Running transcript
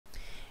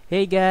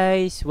Hey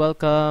guys,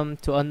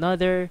 welcome to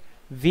another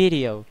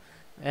video.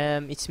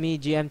 It's me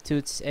GM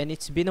Toots, and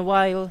it's been a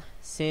while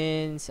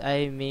since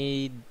I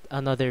made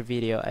another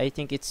video. I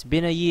think it's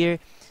been a year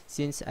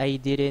since I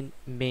didn't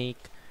make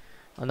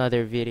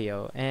another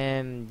video,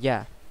 and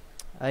yeah,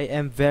 I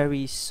am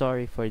very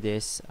sorry for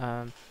this.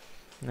 I'm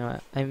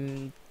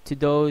to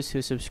those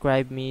who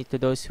subscribe me,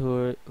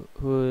 who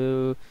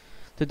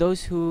to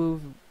those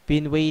who've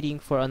been waiting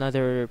for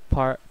another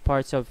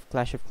parts of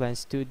Clash of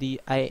Clans 2D.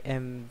 I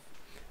am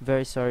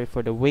very sorry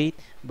for the wait,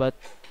 but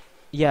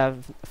yeah,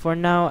 for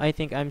now I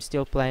think I'm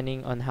still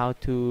planning on how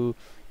to,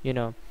 you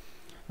know,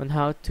 on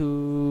how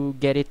to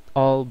get it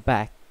all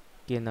back,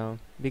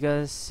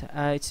 because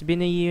it's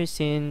been a year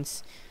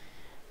since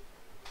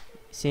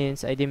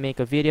I didn't make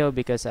a video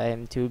because I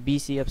am too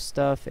busy of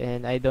stuff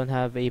and I don't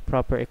have a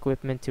proper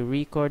equipment to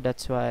record.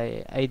 That's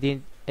why I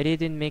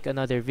didn't make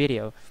another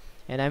video,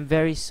 and I'm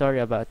very sorry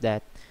about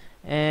that.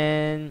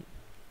 And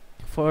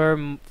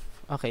for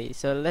okay,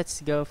 so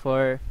let's go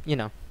for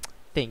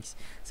things.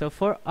 So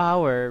for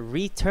our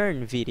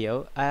return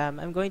video,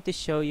 I'm going to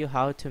show you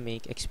how to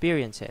make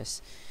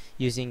experiences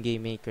using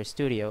GameMaker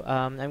Studio.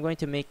 I'm going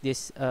to make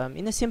this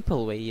in a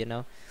simple way,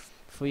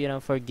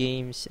 for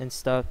games and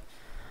stuff.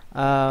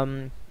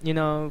 For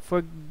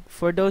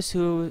those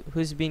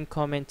who's been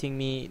commenting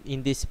me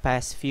in this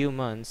past few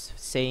months,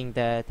 saying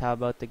that how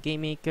about the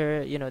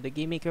GameMaker, the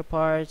GameMaker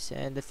parts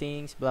and the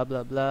things, blah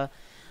blah blah.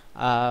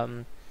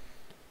 Um,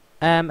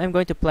 I'm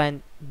going to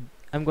plan.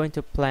 I'm going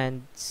to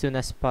plan soon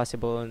as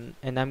possible,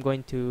 and I'm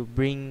going to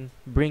bring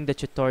the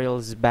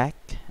tutorials back.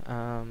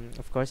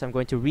 Of course, I'm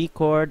going to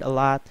record a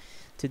lot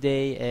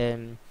today,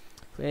 and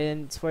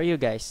it's for you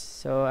guys.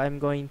 So I'm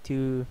going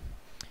to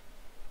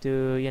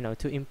you know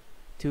to im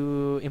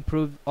to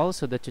improve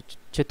also the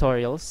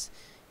tutorials.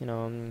 You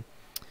know,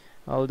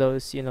 all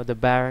those the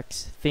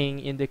barracks thing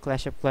in the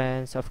Clash of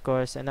Clans, of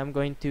course, and I'm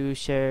going to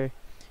share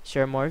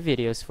more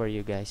videos for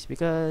you guys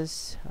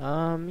because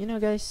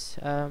guys,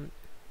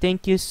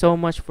 thank you so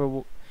much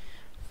for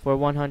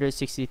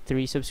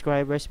 163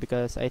 subscribers,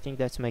 because I think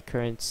that's my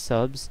current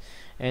subs,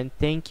 and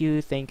thank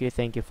you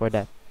for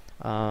that.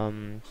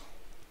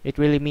 It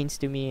really means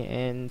to me,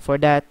 and for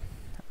that,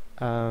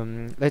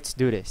 let's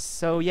do this.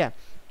 So yeah,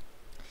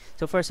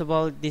 so first of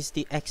all, this is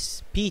the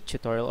XP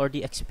tutorial, or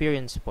the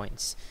experience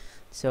points.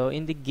 So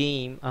in the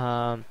game,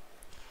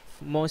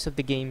 most of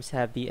the games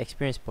have the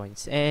experience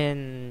points,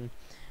 and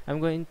I'm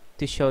going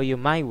to show you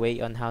my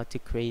way on how to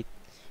create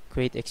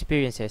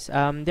experiences.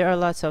 There are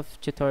lots of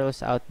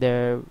tutorials out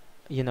there,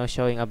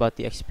 showing about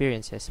the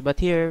experiences, but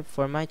here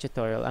for my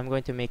tutorial, I'm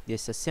going to make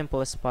this as simple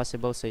as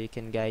possible so you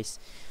can guys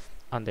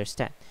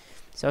understand.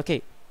 So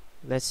okay,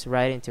 let's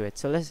right into it.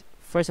 So let's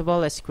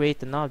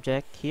create an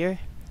object here.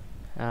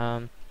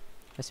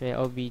 Let's make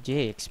obj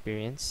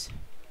experience,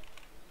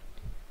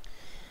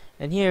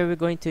 and here we're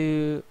going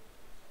to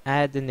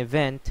add an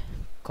event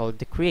called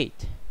the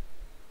create.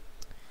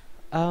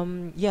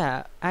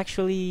 Yeah,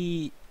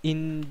 actually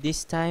in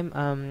this time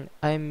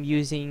I'm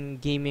using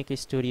GameMaker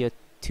Studio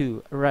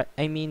 2, right?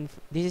 I mean,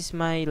 this is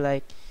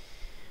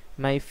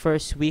my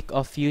first week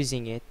of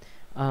using it,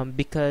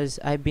 because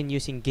I've been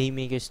using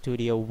GameMaker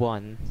Studio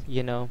 1,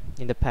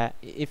 in the past.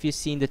 If you've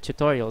seen the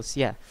tutorials,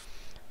 yeah,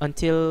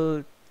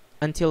 until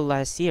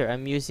last year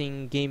I'm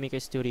using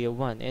GameMaker Studio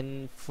 1,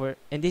 and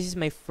this is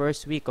my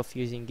first week of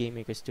using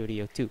GameMaker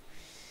Studio 2.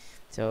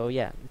 So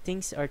yeah,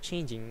 things are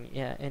changing,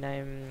 yeah, and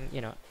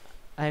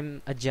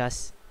I'm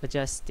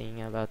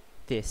adjusting about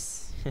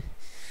this.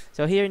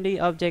 So here in the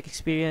object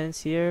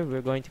experience, here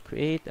we're going to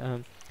create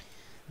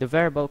the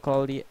variable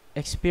called the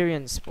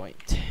experience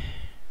point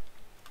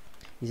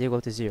is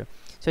equal to 0.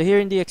 So here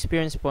in the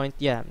experience point,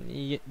 yeah,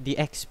 the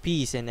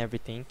XPs and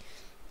everything.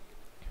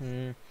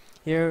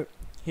 Here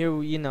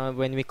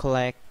when we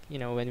collect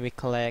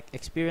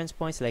experience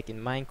points like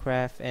in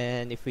Minecraft,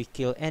 and if we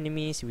kill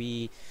enemies,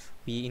 we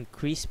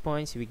increase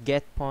points, we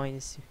get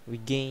points, we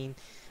gain,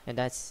 and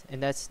that's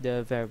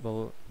the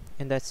variable,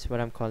 and that's what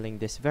I'm calling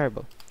this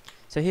variable.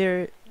 So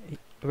here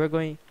we're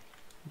going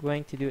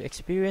to do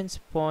experience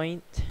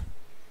point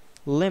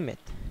limit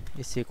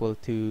is equal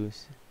to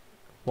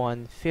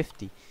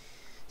 150.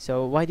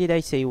 So why did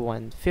I say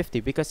 150?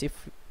 Because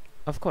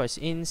of course,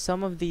 in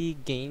some of the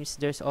games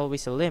there's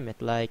always a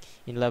limit, like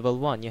in level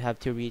 1 you have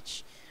to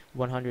reach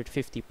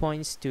 150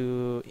 points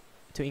to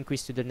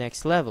increase to the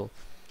next level,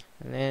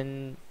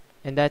 and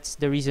that's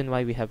the reason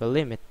why we have a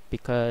limit,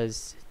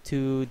 because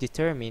to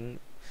determine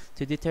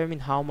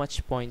how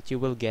much point you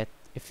will get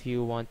if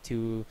you want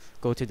to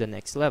go to the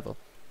next level.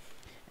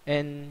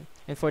 And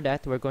for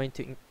that, we're going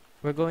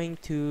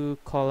to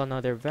call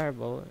another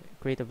variable,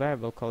 create a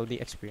variable called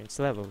the experience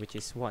level, which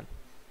is 1.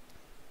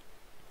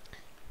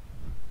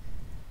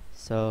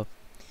 So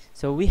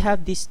we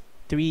have these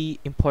three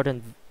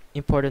important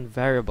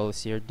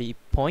variables here: the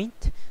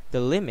point,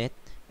 the limit,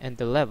 and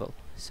the level.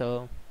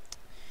 So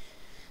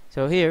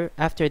here,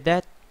 after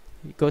that,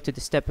 we go to the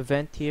step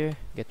event here,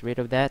 get rid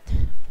of that.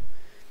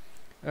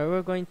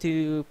 We're going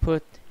to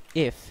put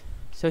if.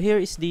 So here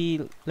is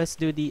let's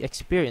do the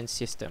experience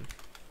system.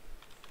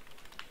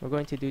 we're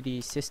going to do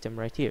the system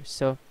right here.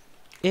 So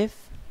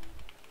if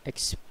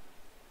ex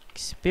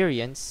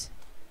experience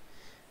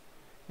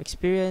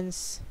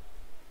experience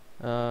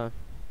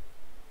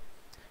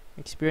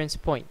experience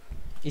point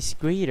is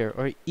greater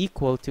or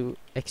equal to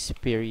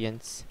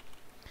experience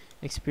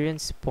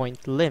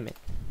point limit.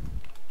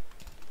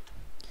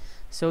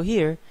 So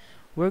here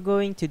we're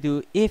going to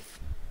do if,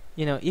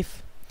 you know,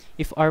 if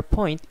our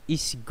point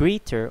is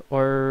greater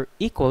or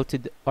equal to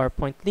our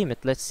point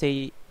limit. Let's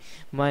say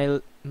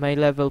my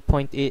level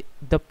point is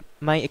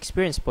my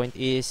experience point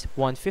is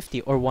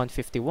 150 or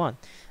 151,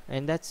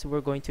 and that's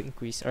we're going to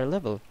increase our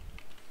level.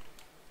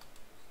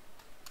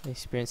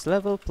 Experience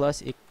level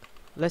plus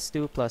let's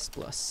do plus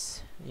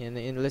plus,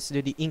 and let's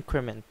do the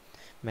increment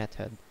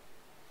method.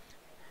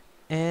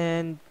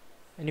 And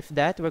if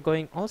that, we're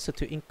going also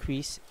to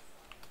increase,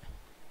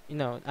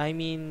 we're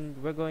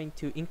going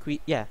to increase,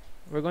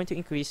 we're going to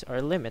increase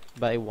our limit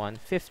by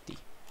 150.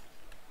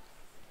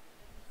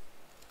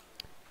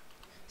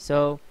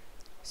 So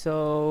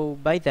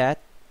by that,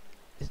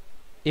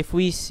 if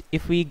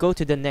we go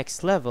to the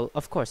next level,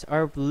 of course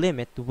our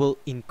limit will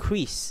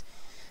increase.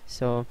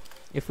 So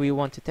if we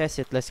want to test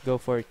it, let's go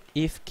for it.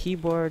 If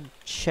keyboard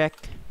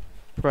check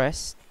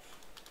pressed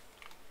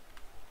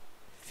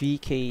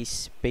VK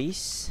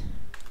space,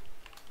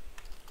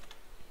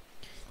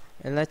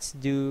 and let's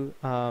do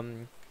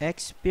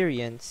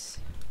experience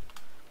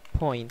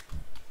point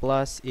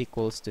plus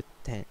equals to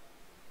 10.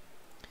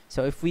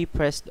 So if we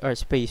press our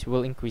space,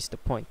 we'll increase the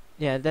point.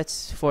 Yeah,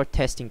 that's for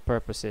testing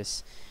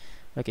purposes.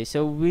 Okay,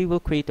 so we will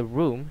create a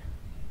room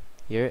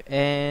here,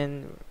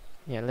 and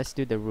let's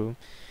do the room.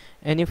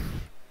 And if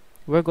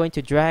we're going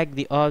to drag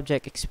the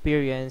object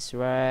experience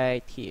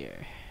right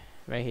here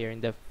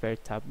in the very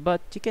top,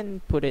 but you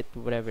can put it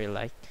whatever you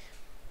like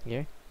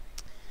here.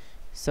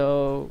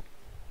 So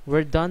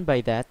we're done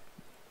by that,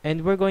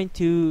 and we're going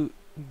to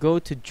go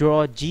to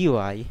draw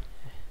GUI,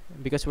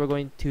 because we're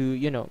going to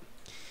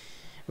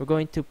we're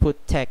going to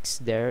put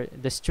text there,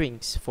 the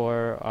strings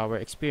for our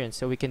experience,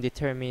 so we can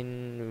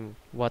determine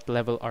what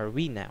level are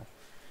we now.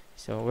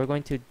 So we're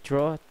going to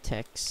draw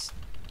text,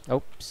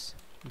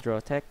 draw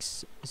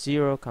text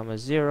 0,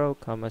 0,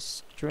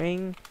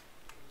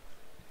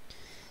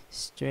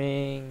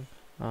 string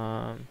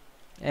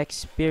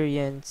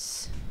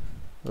experience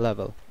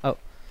level.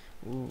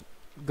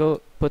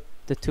 Go put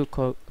the two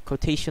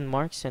quotation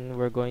marks, and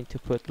we're going to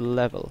put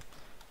level,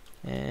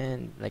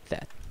 and like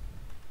that.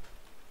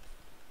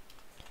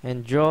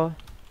 And draw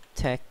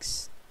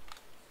text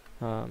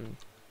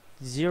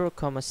 0,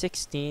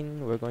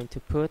 16, we're going to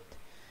put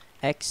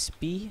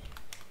XP,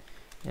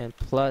 and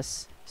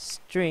plus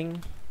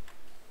string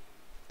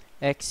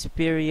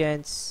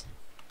experience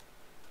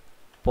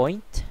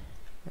point,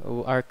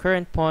 our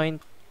current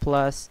point,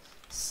 plus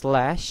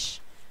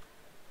slash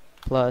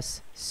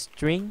plus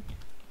string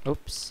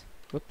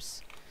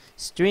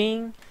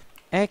string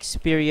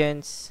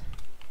experience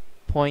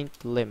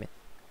point limit.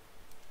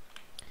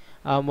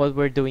 What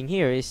we're doing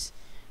here is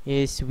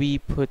we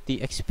put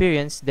the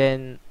experience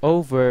then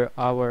over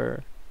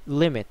our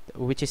limit,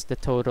 which is the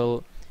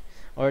total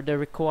or the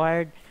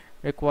required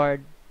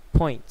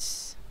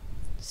points.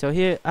 So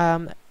here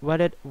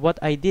what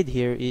I did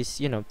here is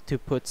to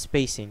put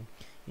spacing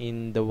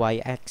in the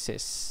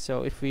y-axis.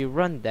 So if we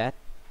run that,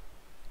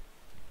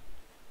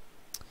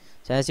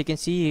 so as you can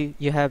see,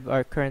 you have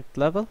our current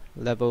level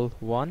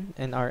 1,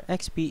 and our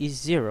XP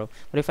is 0.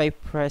 But if I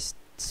press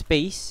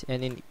space,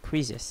 and it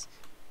increases.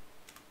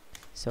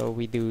 So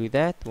we do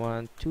that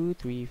 1, 2,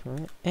 3, 4,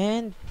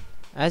 and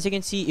as you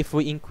can see, if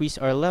we increase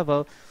our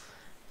level,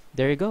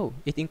 there you go.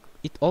 It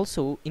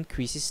also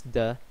increases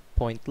the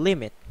point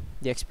limit,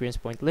 the experience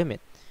point limit.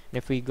 And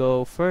if we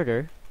go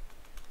further,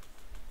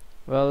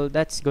 well,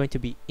 that's going to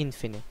be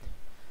infinite.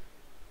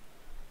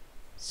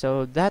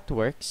 So that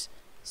works.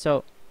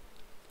 So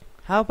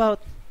how about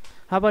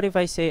if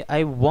I say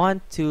I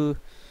want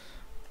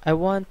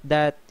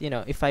that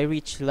if I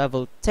reach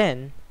level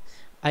 10,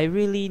 I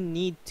really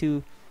need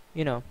to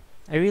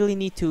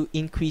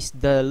increase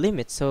the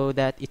limit so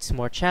that it's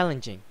more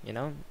challenging,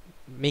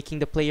 making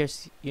the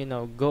players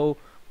go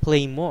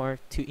play more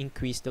to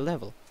increase the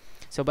level.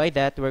 So by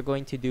that, we're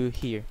going to do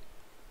here.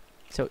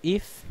 So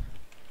if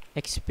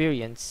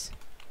experience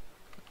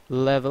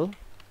level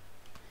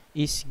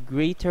is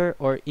greater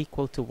or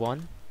equal to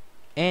 1,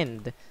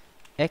 and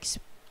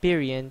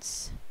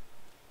experience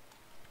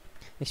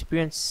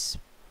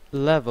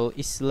level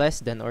is less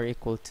than or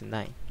equal to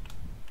 9.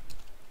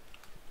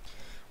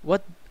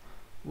 What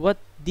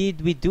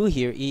did we do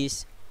here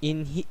is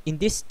in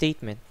this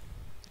statement,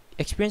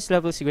 experience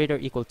level is greater or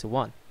equal to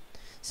 1.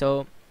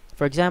 So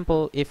for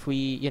example, if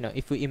we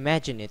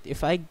imagine it,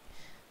 if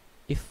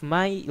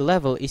my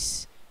level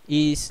is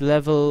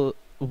level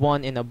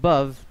 1 and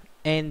above,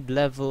 and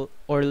level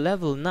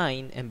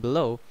 9 and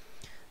below,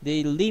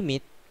 the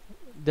limit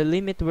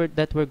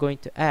that we're going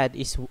to add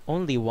is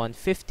only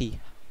 150,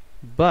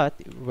 but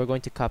we're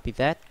going to copy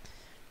that,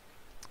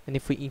 and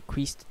if we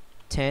increase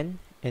 10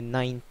 and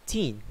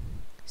 19,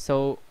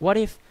 so what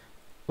if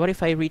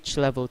I reach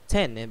level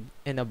 10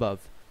 and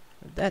above?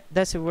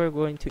 That's where we're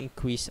going to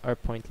increase our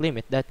point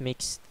limit. That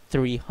makes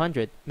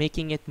 300,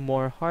 making it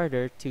more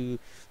harder to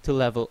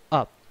level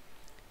up.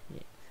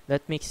 Yeah,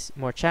 that makes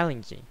more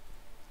challenging.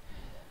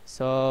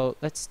 So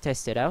let's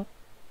test it out.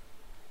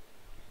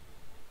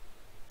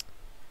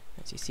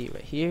 As you see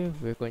right here,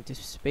 we're going to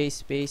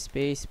space. We're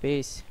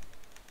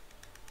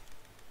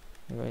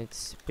going to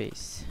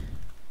space.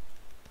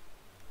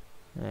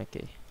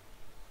 Okay.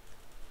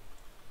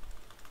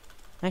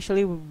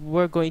 Actually,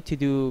 we're going to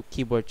do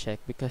keyboard check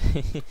because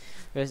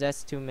because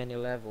that's too many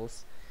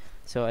levels.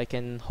 So I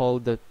can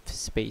hold the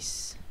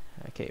space.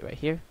 Okay, right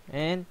here.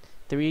 And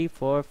 3,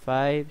 4,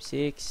 5,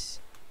 6,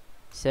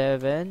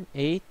 7,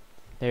 8.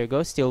 There you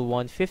go. Still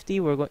 150.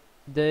 We're going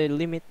the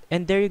limit,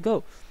 and there you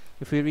go.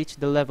 If we reach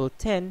the level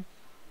 10,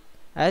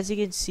 as you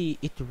can see,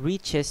 it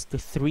reaches to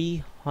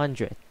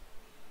 300.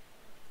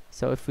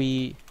 So if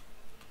we,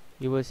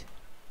 it was,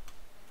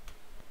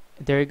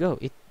 there you go.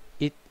 It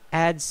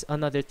adds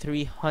another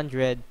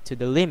 300 to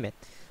the limit,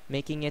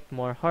 making it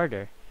more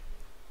harder.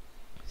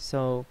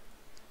 So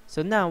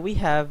now we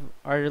have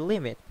our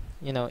limit,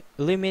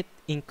 limit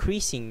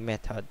increasing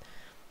method.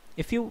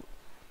 If you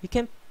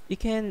can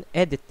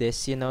edit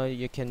this,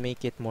 you can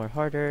make it more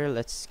harder.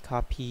 Let's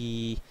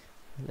copy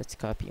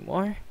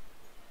more.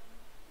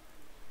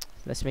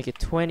 Let's make it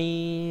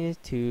 20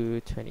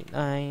 to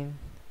 29,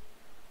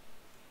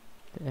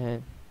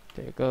 and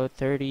there you go,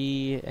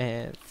 30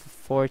 and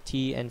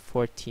 40 and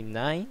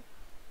 49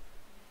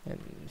 and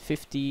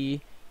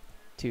 50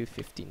 to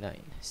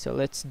 59. So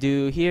let's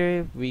do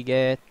here, we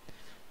get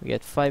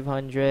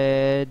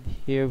 500,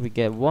 here we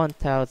get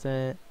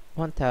 1000,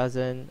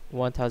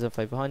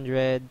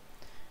 1500,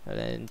 and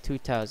then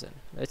 2000.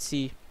 Let's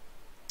see,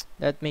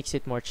 that makes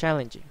it more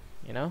challenging,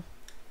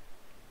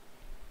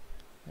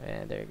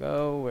 and there you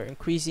go. We're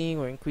increasing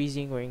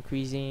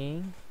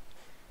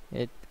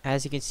it.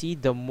 As you can see,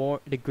 the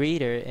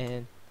greater,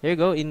 and there you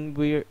go.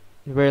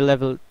 We're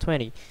level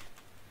 20.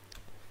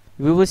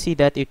 We will see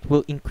that it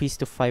will increase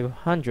to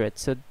 500.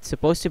 So it's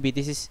supposed to be,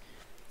 this is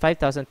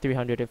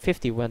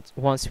 5350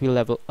 once we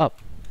level up.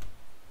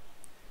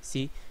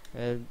 See,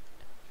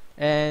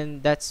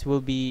 and that's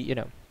will be,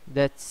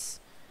 that's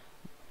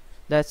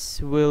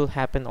will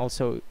happen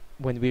also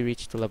when we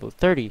reach to level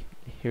 30.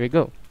 Here we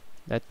go.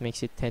 That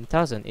makes it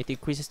 10,000. It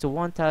increases to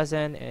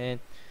 1,000 and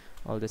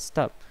all this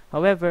stuff.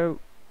 However,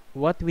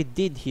 what we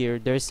did here,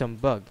 there's some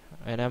bug,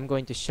 and I'm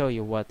going to show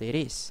you what it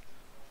is.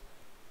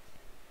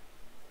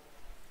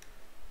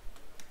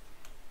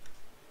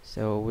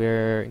 So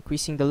we're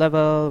increasing the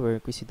level.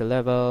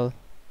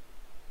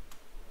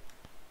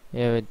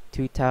 Yeah,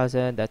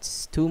 2,000.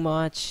 That's too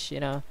much,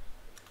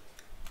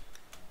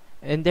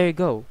 And there you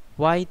go.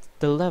 Why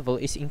the level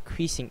is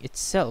increasing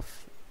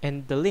itself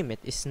and the limit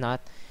is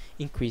not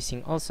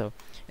increasing also?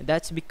 And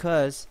that's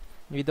because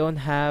we don't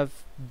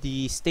have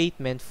the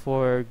statement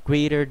for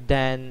greater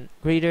than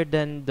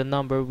the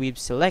number we've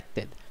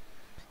selected,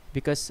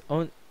 because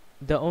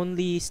the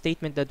only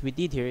statement that we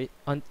did here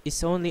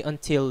is only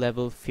until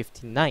level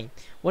 59.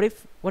 What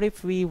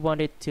if we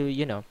wanted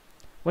to,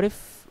 what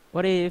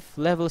if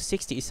level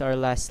 60 is our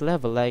last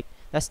level? Like,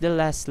 that's the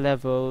last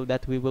level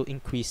that we will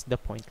increase the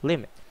point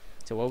limit.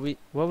 So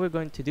what we're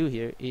going to do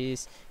here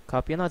is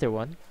copy another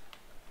one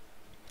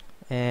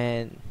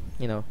and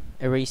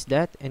erase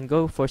that and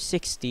go for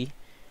 60.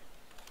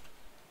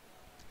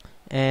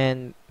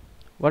 And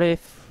what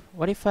if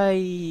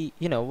I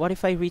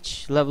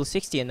reach level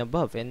 60 and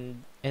above,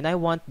 and I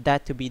want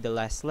that to be the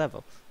last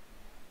level,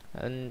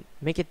 and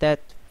make it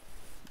that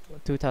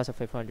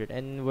 2500,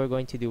 and we're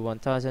going to do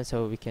 1000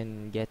 so we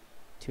can get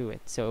to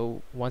it.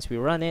 So once we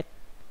run it,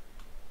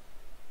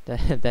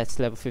 that's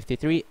level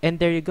 53, and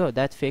there you go.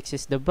 That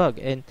fixes the bug.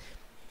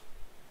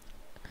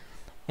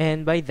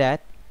 And by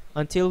that,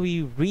 until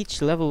we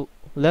reach level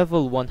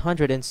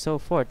 100 and so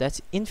forth, that's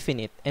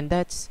infinite, and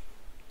that's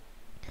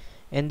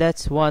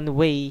one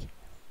way,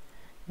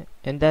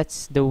 and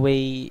that's the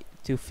way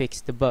to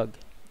fix the bug.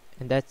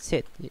 And that's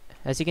it.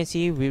 As you can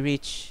see, we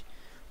reach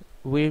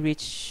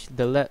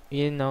the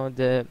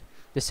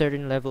the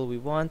certain level we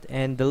want,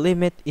 and the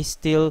limit is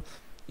still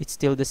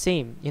the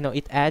same.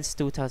 It adds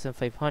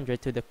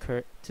 2500 to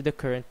the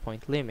current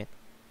point limit.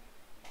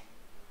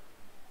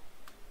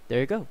 There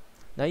you go.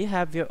 Now you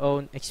have your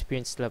own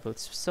experience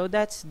levels. So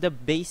that's the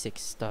basic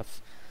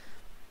stuff.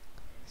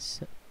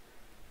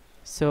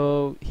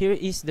 So here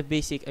is the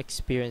basic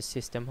experience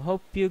system.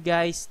 Hope you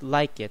guys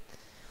like it.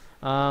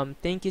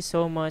 Thank you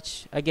so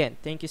much again.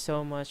 Thank you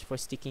so much for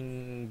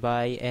sticking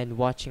by and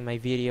watching my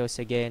videos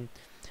again.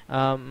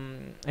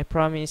 I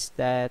promise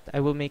that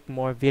I will make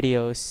more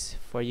videos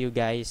for you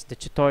guys. The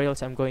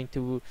tutorials I'm going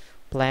to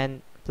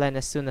plan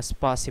as soon as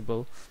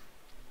possible.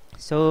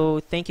 So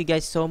thank you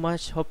guys so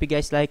much. Hope you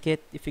guys like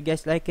it. If you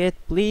guys like it,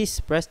 please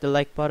press the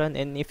like button,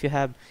 and if you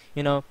have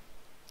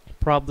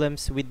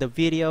problems with the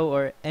video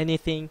or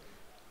anything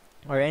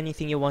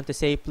you want to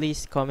say,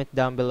 please comment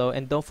down below,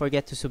 and don't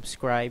forget to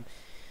subscribe.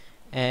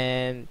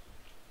 And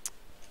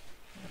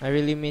I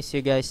really miss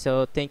you guys,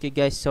 so thank you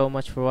guys so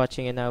much for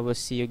watching, and I will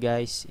see you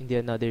guys in the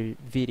another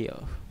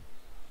video.